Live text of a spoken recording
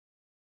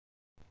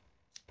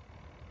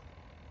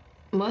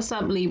What's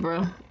up,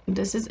 Libra?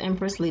 This is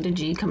Empress Leader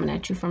G coming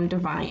at you from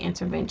Divine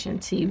Intervention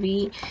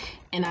TV,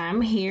 and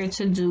I'm here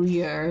to do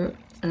your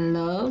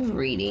love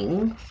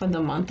reading for the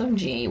month of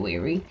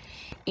January.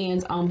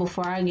 And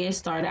before I get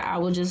started, I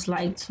would just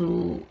like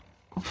to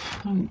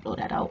let me blow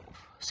that out.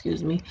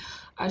 Excuse me.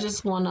 I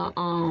just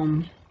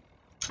wanna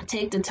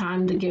take the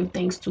time to give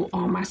thanks to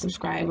all my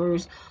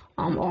subscribers,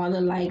 all the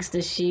likes,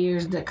 the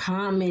shares, the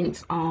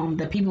comments,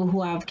 the people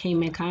who I've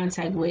came in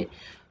contact with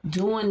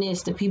doing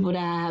this, the people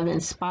that I have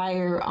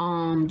inspired,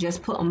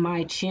 just putting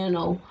my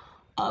channel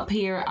up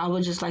here. I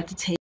would just like to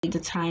take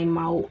the time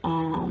out,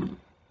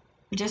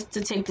 just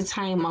to take the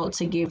time out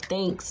to give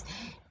thanks.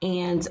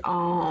 And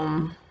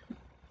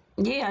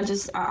yeah,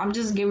 I'm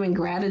just giving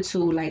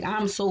gratitude. Like,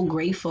 I'm so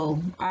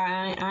grateful.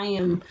 I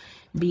am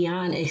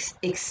beyond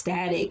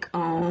ecstatic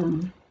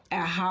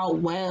at how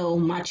well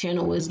my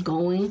channel is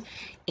going.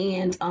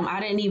 And I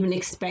didn't even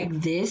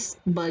expect this,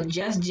 but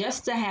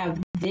just to have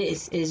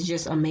this is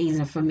just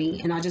amazing for me.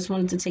 And I just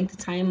wanted to take the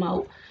time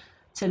out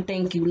to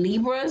thank you,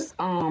 Libras,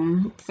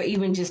 for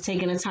even just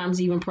taking the time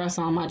to even press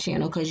on my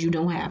channel, because you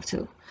don't have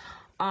to.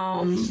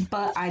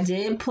 But I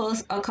did pull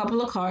a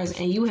couple of cards,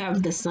 and you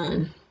have the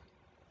Sun.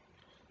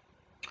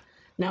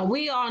 Now,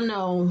 we all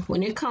know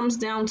when it comes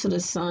down to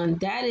the Sun,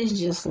 that is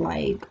just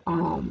like,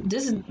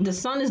 the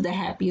Sun is the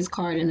happiest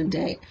card in the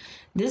deck.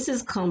 This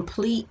is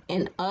complete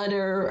and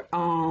utter,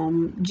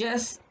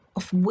 just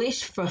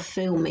wish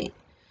fulfillment.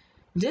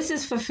 This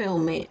is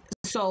fulfillment.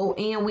 So,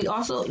 and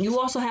you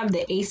also have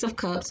the Ace of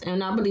Cups,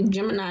 and I believe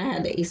Gemini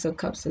had the Ace of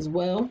Cups as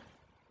well.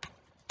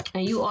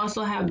 And you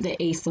also have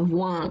the Ace of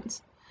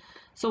Wands.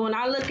 So when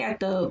I look at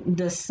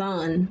the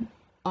Sun,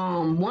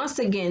 once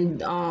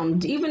again,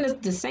 even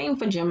the same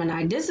for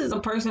Gemini, this is a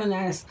person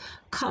that's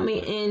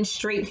coming in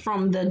straight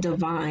from the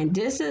divine.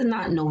 This is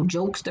not no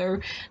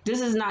jokester.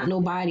 This is not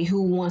nobody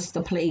who wants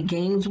to play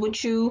games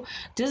with you.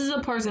 This is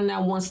a person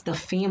that wants the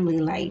family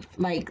life,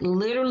 like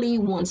literally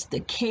wants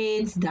the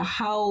kids, the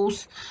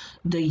house,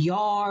 the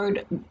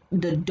yard,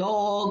 the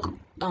dog.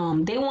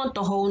 They want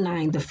the whole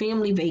nine, the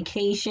family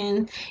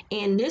vacation.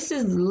 And this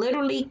is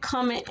literally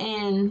coming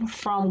in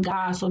from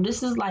God. So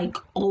this is like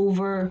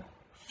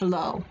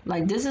overflow.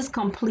 Like, this is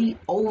complete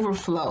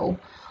overflow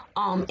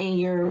in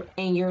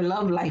your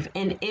love life.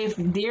 And if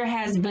there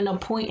has been a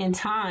point in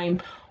time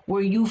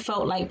where you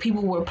felt like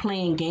people were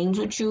playing games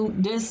with you,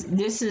 this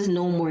is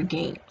no more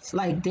games.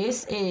 Like,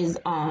 this is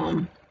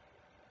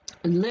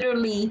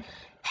literally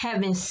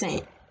heaven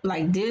sent.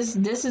 Like, this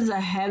is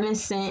a heaven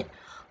sent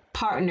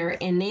partner,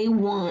 and they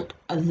want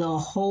the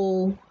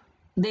whole,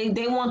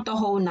 they want the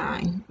whole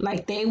nine.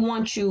 Like, they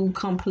want you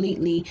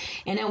completely.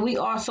 And then we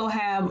also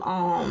have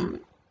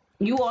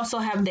you also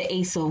have the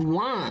Ace of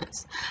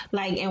Wands.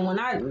 Like, and when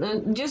I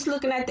just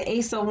looking at the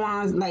Ace of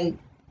Wands, like,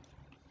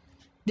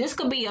 this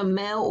could be a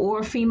male or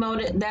a female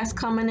that's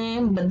coming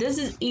in, but this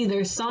is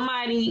either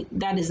somebody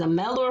that is a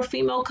male or a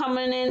female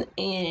coming in,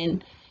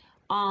 and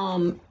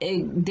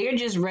they're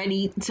just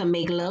ready to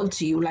make love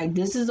to you. Like,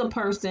 this is a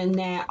person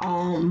that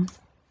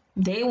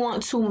they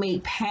want to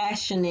make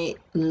passionate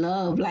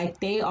love.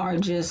 Like, they are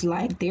just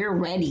like, they're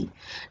ready.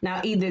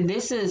 Now, either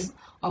this is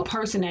a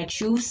person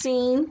that you've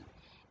seen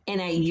and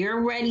that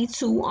you're ready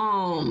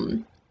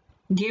to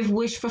give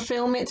wish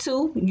fulfillment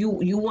to,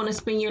 you want to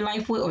spend your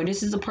life with, or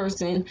this is a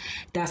person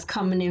that's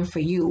coming in for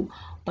you.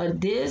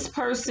 But this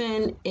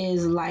person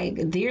is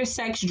like, their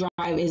sex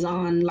drive is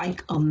on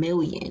like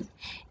 1,000,000,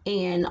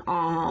 and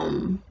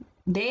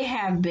they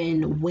have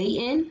been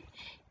waiting.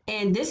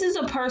 And this is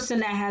a person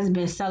that has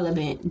been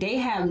celibate. They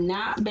have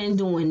not been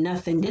doing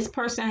nothing. This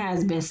person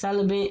has been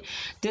celibate.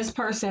 This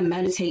person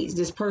meditates.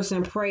 This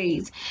person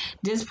prays.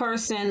 This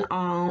person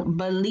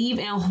believe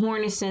in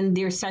harnessing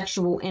their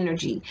sexual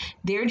energy.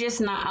 They're just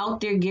not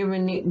out there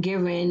giving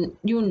giving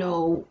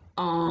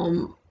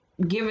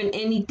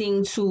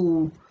anything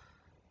to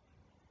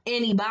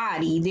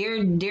anybody.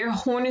 They're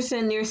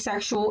harnessing their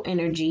sexual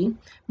energy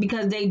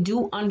because they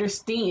do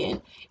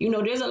understand.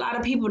 There's a lot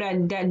of people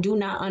that do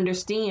not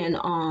understand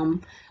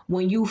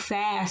when you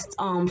fast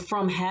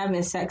from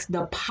having sex,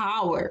 the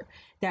power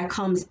that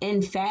comes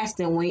in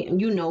fasting, when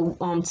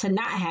to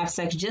not have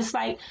sex, just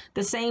like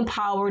the same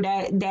power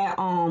that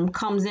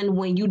comes in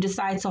when you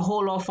decide to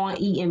hold off on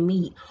eating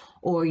meat,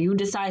 or you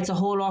decide to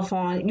hold off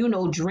on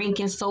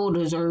drinking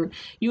sodas, or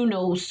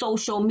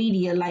social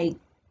media. Like,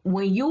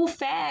 when you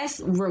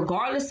fast,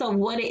 regardless of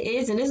what it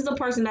is, and this is a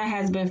person that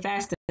has been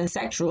fasting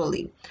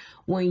sexually,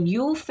 when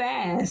you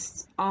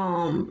fast,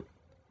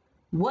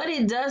 what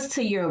it does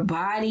to your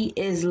body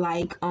is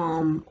like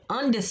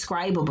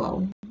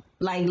undescribable.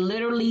 Like,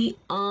 literally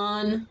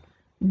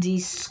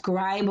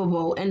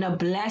undescribable. And the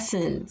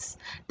blessings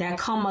that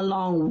come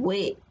along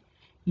with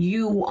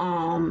you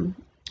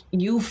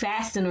you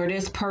fasting, or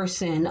this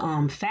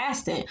person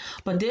fasting.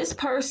 But this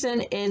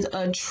person is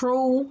a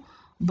true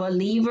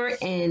believer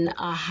in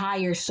a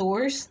higher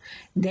source.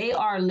 They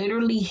are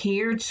literally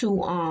here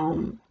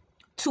to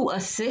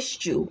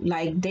assist you.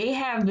 Like, they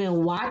have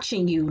been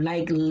watching you,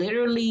 like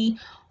literally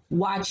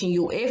watching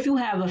you. If you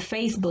have a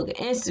Facebook,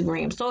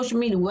 Instagram, social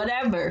media,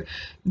 whatever,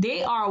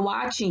 they are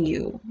watching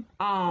you.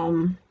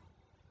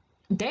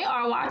 They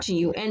are watching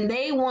you, and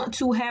they want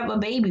to have a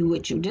baby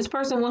with you. This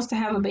person wants to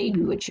have a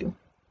baby with you.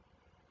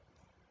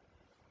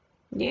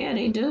 Yeah,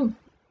 they do.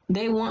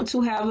 They want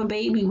to have a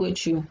baby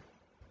with you.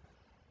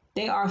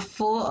 They are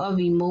full of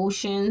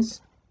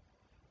emotions,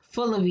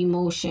 full of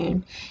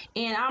emotion.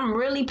 And I'm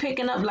really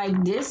picking up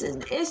like this.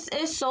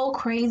 It's so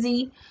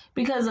crazy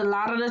because a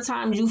lot of the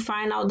times you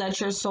find out that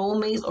your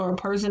soulmates or a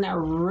person that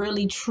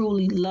really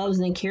truly loves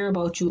and care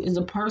about you is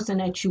a person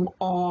that you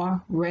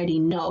already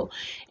know.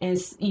 And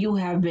you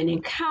have been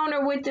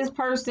encountered with this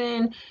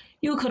person.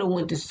 You could have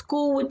went to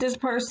school with this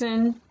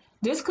person.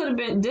 This could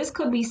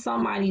be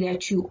somebody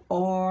that you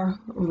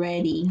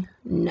already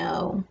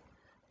know.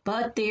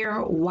 But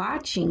they're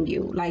watching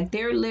you. Like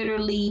they're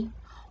literally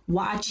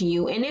watching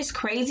you. And it's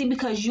crazy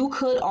because you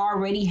could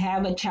already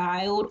have a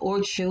child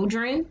or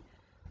children.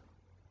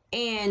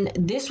 And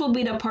this will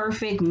be the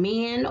perfect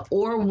man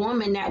or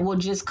woman that will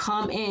just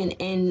come in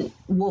and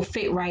will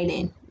fit right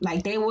in.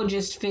 Like they will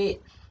just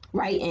fit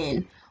right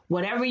in.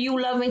 Whatever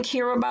you love and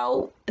care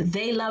about,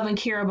 they love and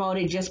care about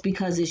it just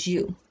because it's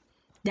you.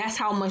 That's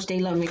how much they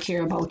love and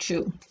care about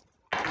you.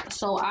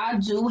 So I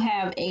do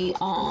have a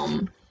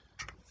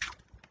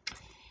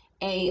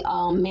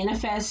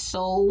manifest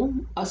soul,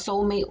 a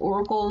soulmate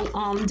oracle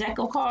deck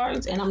of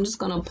cards, and I'm just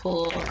gonna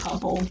pull a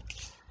couple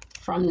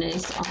from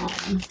this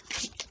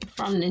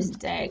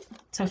deck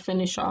to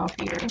finish off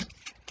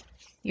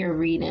your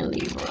reading,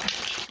 Libra.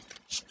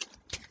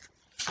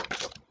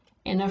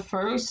 And the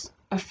first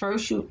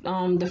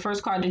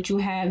card that you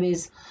have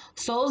is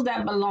souls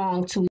that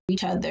belong to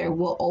each other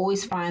will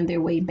always find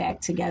their way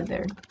back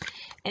together.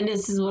 And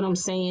this is what I'm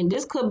saying.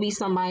 This could be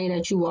somebody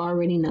that you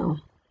already know.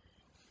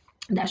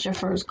 That's your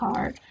first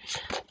card.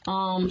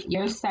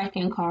 Your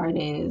second card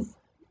is,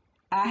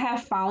 I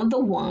have found the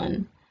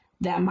one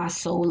that my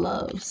soul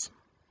loves.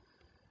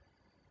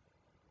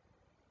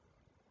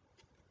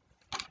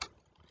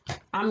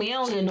 I mean, I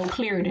don't get no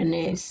clearer than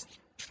this.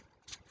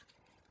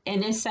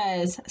 And it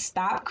says,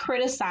 stop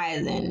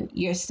criticizing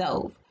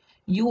yourself.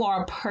 You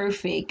are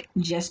perfect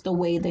just the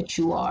way that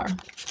you are.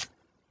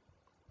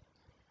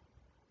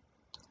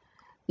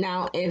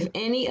 Now, if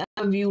any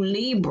of you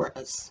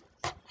Libras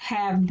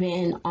have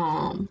been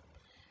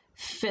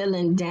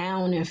feeling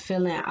down and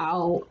feeling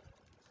out,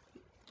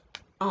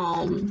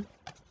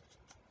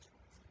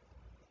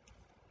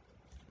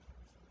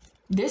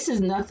 this is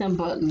nothing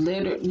but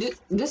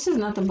this is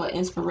nothing but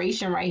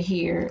inspiration right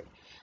here.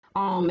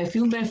 If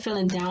you've been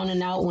feeling down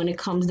and out when it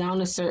comes down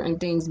to certain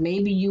things,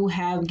 maybe you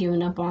have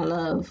given up on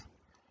love.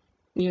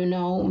 You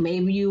know,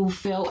 maybe you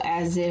felt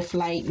as if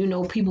like, you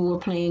know, people were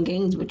playing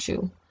games with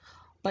you.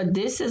 But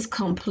this is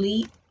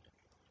complete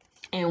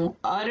and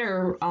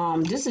utter,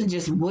 this is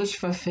just wish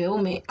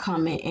fulfillment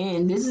coming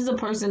in. This is a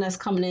person that's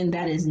coming in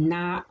that is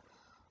not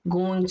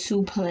going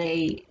to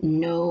play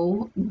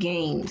no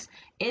games.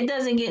 It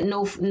doesn't get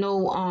no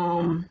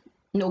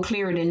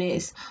clearer than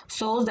this.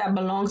 Souls that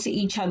belong to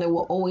each other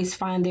will always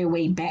find their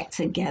way back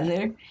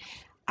together.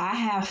 I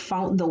have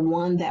found the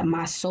one that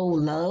my soul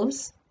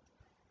loves.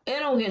 It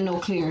don't get no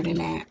clearer than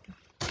that.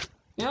 It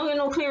don't get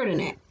no clearer than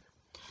that.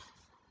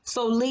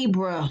 So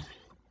Libra,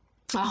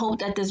 I hope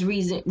that this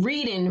reading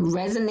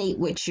resonate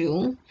with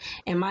you.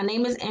 And my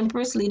name is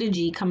Empress Lita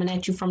G, coming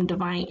at you from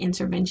Divine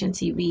Intervention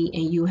TV.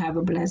 And you have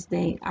a blessed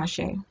day. Ashe.